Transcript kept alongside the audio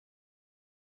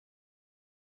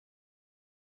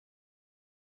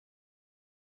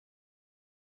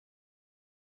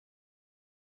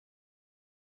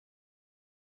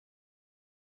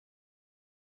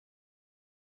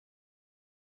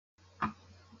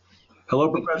Hello,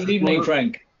 Good Professor evening, Sloan.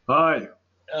 Frank. Hi.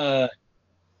 Uh,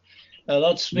 a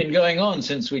lot's been going on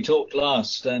since we talked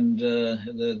last, and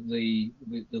the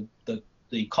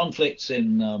conflicts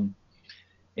in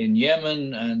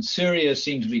Yemen and Syria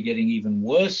seem to be getting even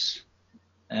worse,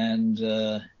 and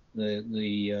the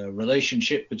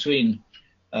relationship between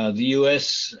the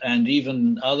U.S. and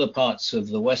even other parts of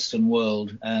the Western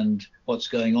world and what's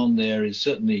going on there is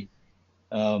certainly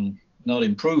not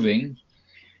improving.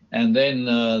 And then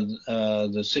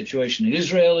the situation in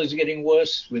Israel is getting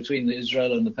worse between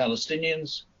Israel and the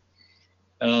Palestinians.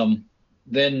 Then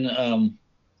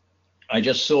I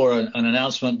just saw an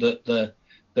announcement that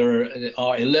there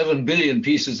are 11 billion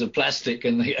pieces of plastic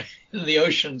in the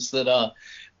oceans that are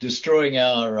destroying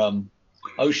our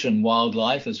ocean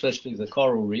wildlife, especially the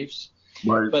coral reefs.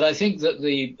 Right. But I think that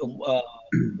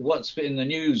what's been in the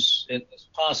news in this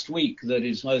past week that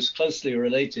is most closely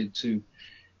related to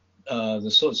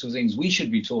the sorts of things we should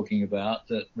be talking about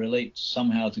that relate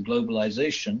somehow to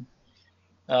globalization.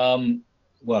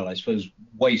 Well, I suppose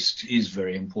waste is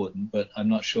very important, but I'm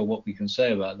not sure what we can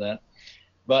say about that.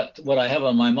 But what I have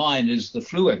on my mind is the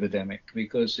flu epidemic,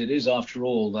 because it is, after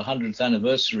all, the 100th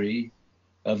anniversary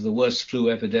of the worst flu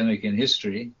epidemic in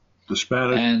history. The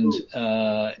Spanish And flu.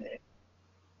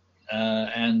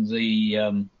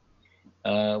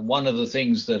 One of the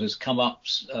things that has come up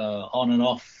on and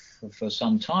off for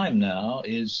some time now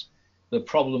is the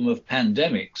problem of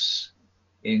pandemics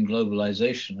in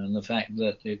globalization and the fact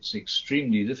that it's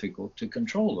extremely difficult to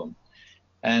control them.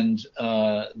 And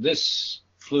this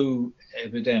flu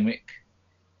epidemic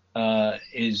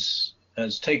has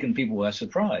taken people by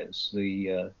surprise.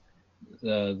 It's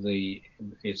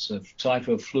a type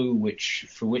of flu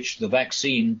for which the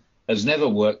vaccine has never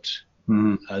worked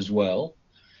as well,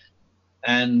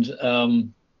 and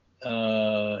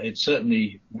it's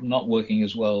certainly not working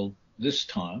as well this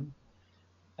time.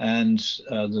 And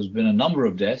there's been a number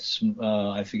of deaths.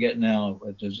 I forget now,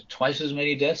 there's twice as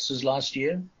many deaths as last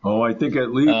year. Oh, I think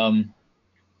at least.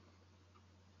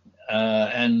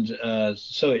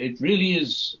 So it really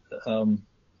is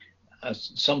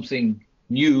something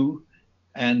new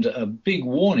and a big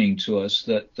warning to us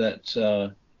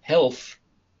that health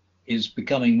is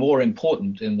becoming more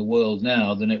important in the world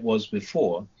now than it was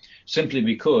before, simply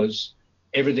because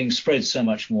everything spreads so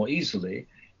much more easily.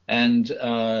 And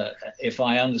if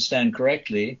I understand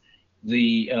correctly,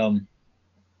 the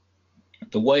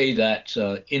way that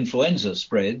influenza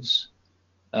spreads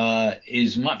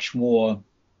is much more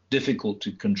difficult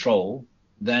to control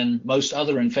than most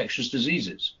other infectious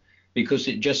diseases, because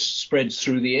it just spreads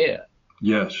through the air.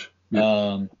 Yes.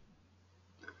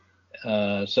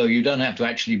 So you don't have to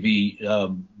actually be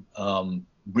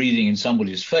breathing in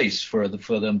somebody's face for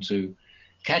them to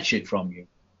catch it from you.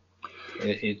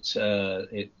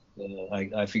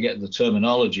 I forget the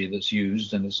terminology that's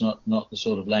used, and it's not the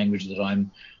sort of language that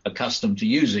I'm accustomed to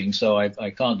using, so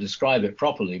I can't describe it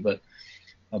properly. But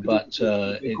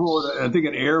they call it, I think,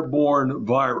 an airborne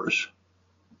virus.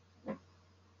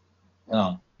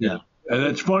 Oh, yeah. And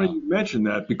it's funny you mentioned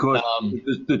that, because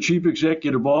the chief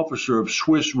executive officer of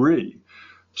Swiss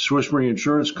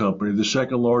Reinsurance Company, the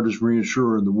second largest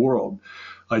reinsurer in the world,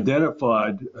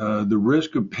 identified the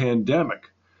risk of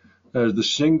pandemic as the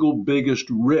single biggest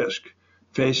risk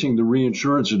facing the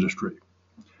reinsurance industry.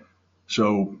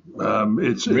 So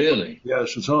it's really,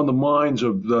 yes, it's on the minds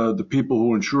of the people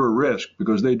who insure risk,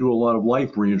 because they do a lot of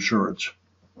life reinsurance.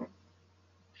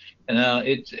 Now,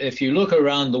 if you look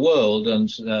around the world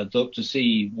and look to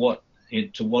see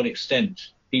to what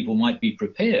extent people might be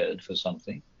prepared for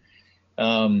something,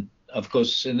 of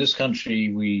course, in this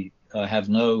country we have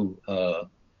no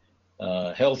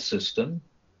health system.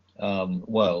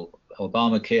 Well,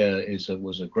 Obamacare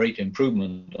was a great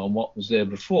improvement on what was there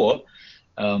before,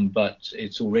 but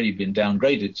it's already been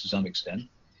downgraded to some extent.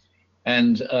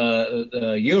 And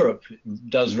Europe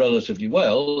does relatively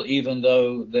well, even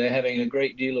though they're having a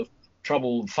great deal of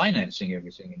trouble financing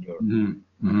everything in Europe.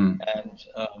 Mm-hmm. Mm-hmm. And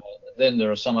then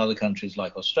there are some other countries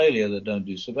like Australia that don't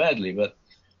do so badly. But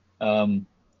I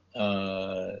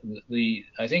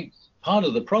think part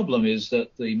of the problem is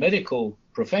that the medical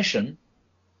profession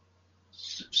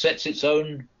sets its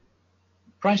own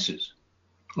prices.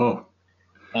 Oh.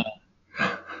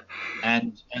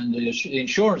 And the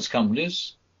insurance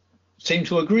companies seem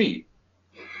to agree.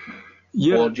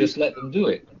 Yeah, or just let them do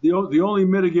it. The only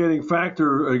mitigating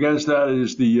factor against that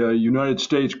is the United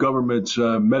States government's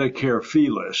Medicare fee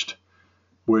list,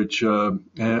 which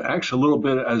acts a little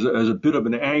bit as a bit of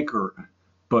an anchor.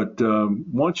 But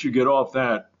once you get off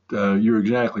that, you're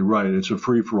exactly right. It's a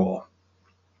free-for-all.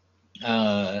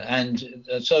 And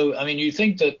so, I mean, you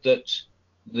think that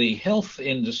the health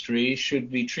industry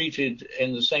should be treated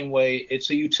in the same way. It's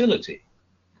a utility.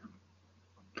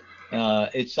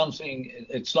 It's something,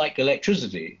 it's like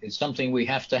electricity. It's something we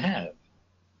have to have.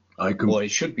 Or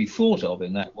it should be thought of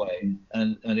in that way.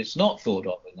 And it's not thought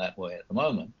of in that way at the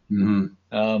moment.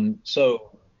 Mm-hmm.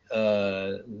 So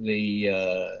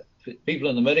the people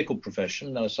in the medical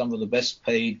profession are some of the best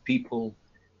paid people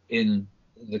in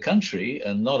the country,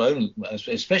 and not only,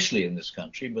 especially in this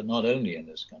country, but not only in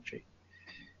this country.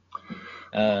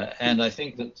 And I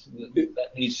think that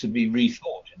needs to be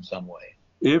rethought in some way.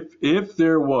 If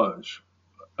there was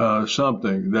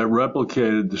something that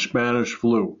replicated the Spanish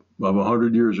flu of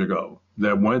 100 years ago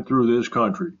that went through this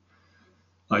country,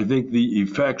 I think the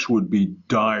effects would be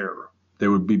dire. They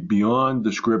would be beyond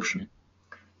description.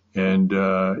 And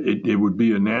it would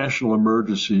be a national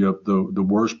emergency of the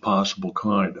worst possible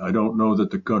kind. I don't know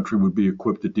that the country would be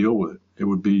equipped to deal with it. It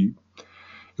would be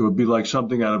like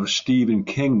something out of a Stephen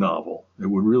King novel. It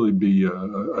would really be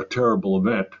a terrible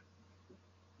event.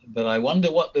 But I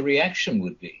wonder what the reaction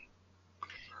would be.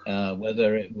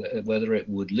 Whether it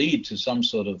would lead to some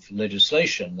sort of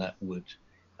legislation that would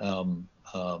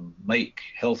make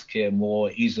healthcare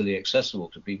more easily accessible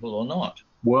to people or not.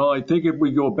 Well, I think if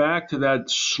we go back to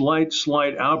that slight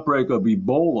outbreak of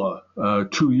Ebola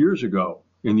 2 years ago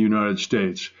in the United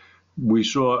States, we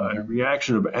saw a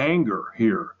reaction of anger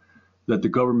here that the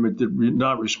government did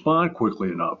not respond quickly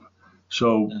enough.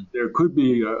 So there could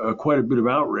be quite a bit of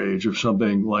outrage if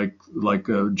something like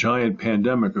a giant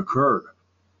pandemic occurred.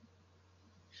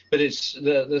 But it's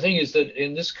the thing is that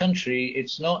in this country,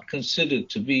 it's not considered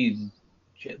to be,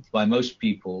 by most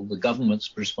people, the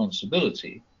government's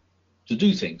responsibility to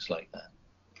do things like that.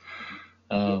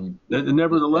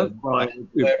 Nevertheless, Brian,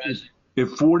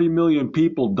 if 40 million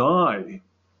people die,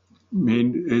 I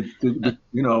mean,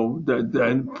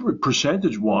 and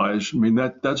percentage-wise, I mean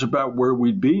that's about where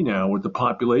we'd be now with the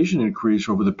population increase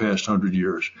over the past 100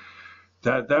 years.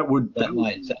 That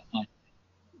might.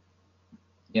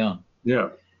 Yeah. Yeah.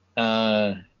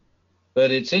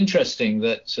 But it's interesting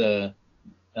that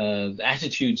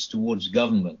attitudes towards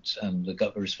government and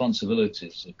the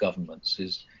responsibilities of governments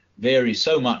vary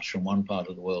so much from one part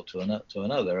of the world to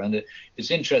another. And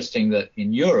it's interesting that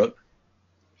in Europe,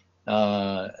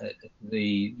 there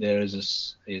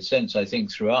is a sense, I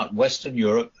think, throughout Western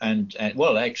Europe and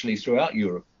well, actually throughout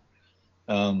Europe,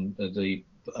 the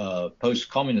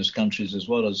post-communist countries as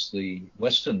well as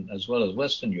Western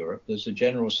Western Europe, there's a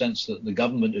general sense that the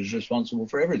government is responsible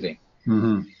for everything.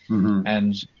 Mm-hmm. Mm-hmm.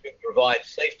 And provide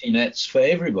safety nets for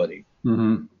everybody.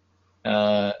 Mm-hmm.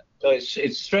 So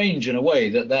it's strange in a way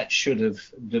that should have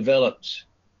developed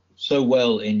so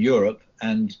well in Europe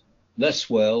and less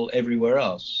well everywhere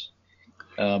else,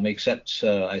 except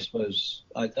I suppose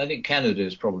I think Canada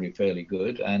is probably fairly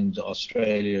good, and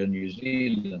Australia and New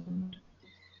Zealand,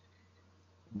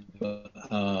 but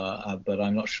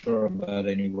I'm not sure about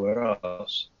anywhere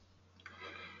else.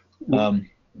 Go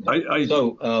ahead.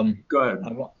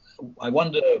 I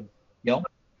wonder. Yeah.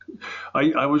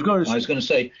 I was going to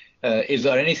say, is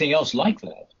there anything else like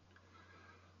that?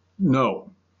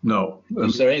 No.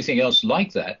 Is there anything else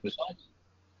like that besides?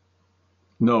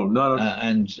 No, not.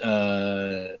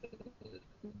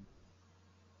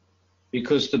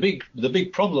 Because the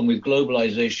big problem with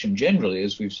globalization generally,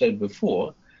 as we've said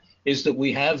before, is that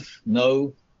we have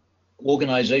no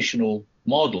organizational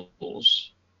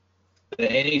models for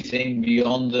anything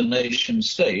beyond the nation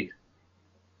state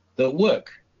that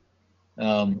work.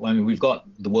 I mean, we've got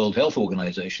the World Health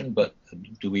Organization, but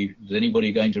is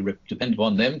anybody going to depend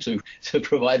upon them to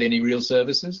provide any real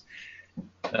services?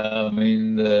 I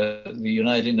mean, the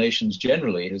United Nations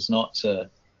generally has not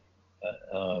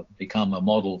become a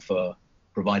model for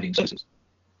providing services.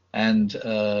 And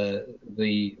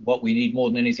what we need more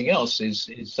than anything else is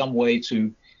some way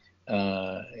to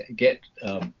get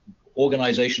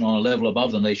organization on a level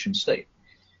above the nation state.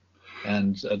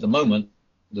 And at the moment,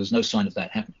 there's no sign of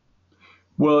that happening.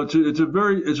 Well, it's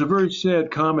a very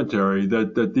sad commentary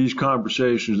that these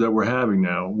conversations that we're having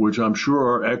now, which I'm sure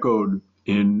are echoed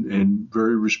in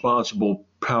very responsible,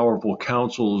 powerful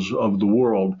councils of the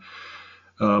world,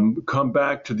 come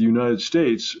back to the United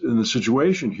States in the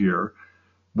situation here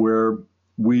where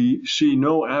we see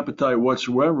no appetite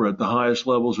whatsoever at the highest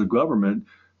levels of government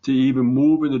to even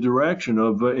move in the direction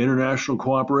of international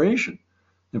cooperation.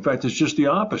 In fact, it's just the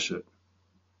opposite.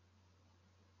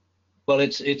 Well,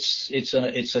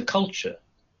 it's a culture,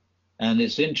 and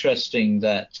it's interesting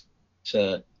that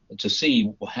to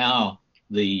see how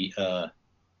in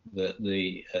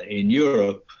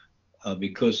Europe,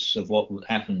 because of what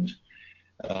happened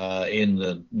in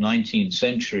the 19th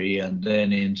century and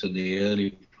then into the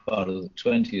early part of the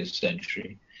 20th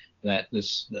century, that the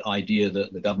idea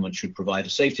that the government should provide a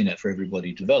safety net for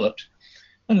everybody developed.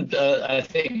 And I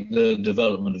think the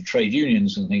development of trade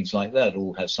unions and things like that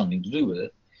all has something to do with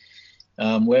it.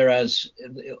 Whereas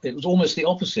it was almost the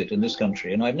opposite in this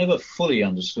country. And I've never fully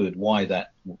understood why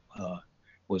that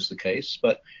was the case,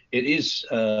 but it is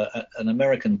an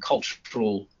American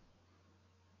cultural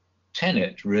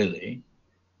tenet, really,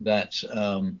 that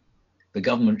the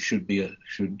government should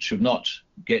not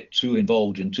get too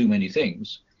involved in too many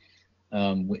things.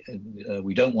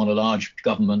 We don't want a large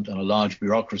government and a large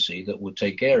bureaucracy that would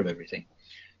take care of everything.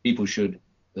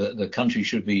 The country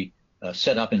should be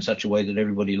set up in such a way that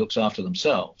everybody looks after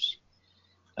themselves.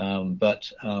 But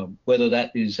whether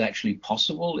that is actually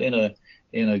possible in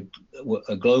a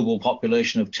global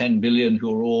population of 10 billion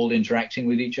who are all interacting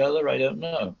with each other, I don't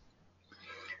know.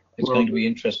 It's going to be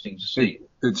interesting to see.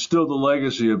 It's still the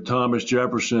legacy of Thomas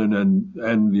Jefferson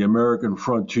and the American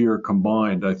frontier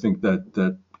combined. I think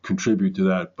that contribute to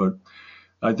that. But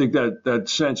I think that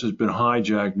sense has been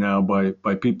hijacked now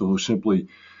by people who simply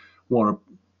want to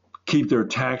keep their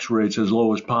tax rates as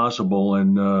low as possible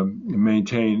and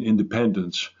maintain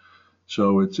independence.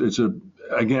 So but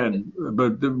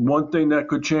the one thing that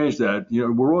could change that,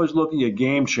 we're always looking at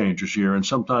game changers here, and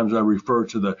sometimes I refer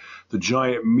to the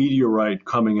giant meteorite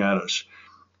coming at us.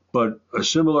 But a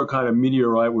similar kind of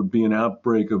meteorite would be an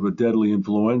outbreak of a deadly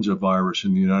influenza virus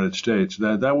in the United States.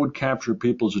 That would capture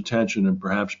people's attention and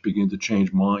perhaps begin to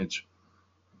change minds.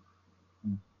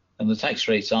 And the tax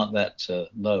rates aren't that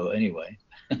low anyway.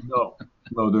 No,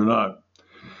 they're not.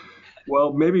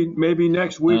 Well, maybe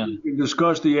next week we can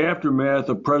discuss the aftermath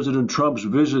of President Trump's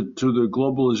visit to the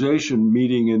Globalization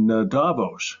meeting in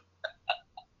Davos.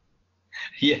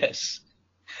 Yes.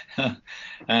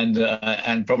 And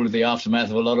probably the aftermath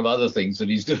of a lot of other things that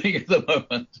he's doing at the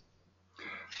moment.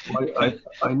 Well,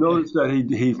 I noticed that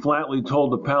he flatly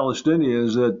told the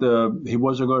Palestinians that he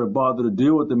wasn't going to bother to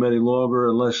deal with them any longer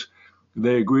unless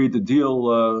they agreed to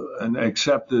deal and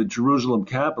accept the Jerusalem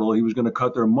capital. He was going to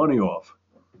cut their money off.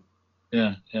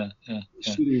 Yeah.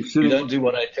 You don't do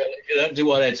what I tell you. If you don't do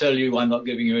what I tell you, I'm not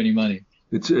giving you any money.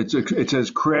 It's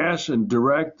as crass and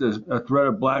direct a threat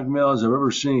of blackmail as I've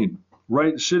ever seen.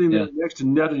 Right, sitting there next to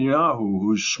Netanyahu,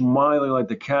 who's smiling like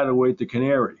the cat who ate the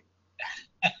canary.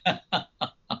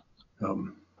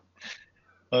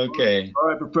 Okay. All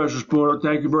right, Professor Spooner,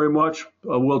 thank you very much.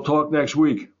 We'll talk next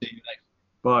week. See you next.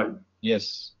 Bye.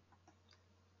 Yes.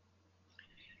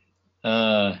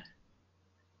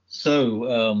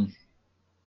 So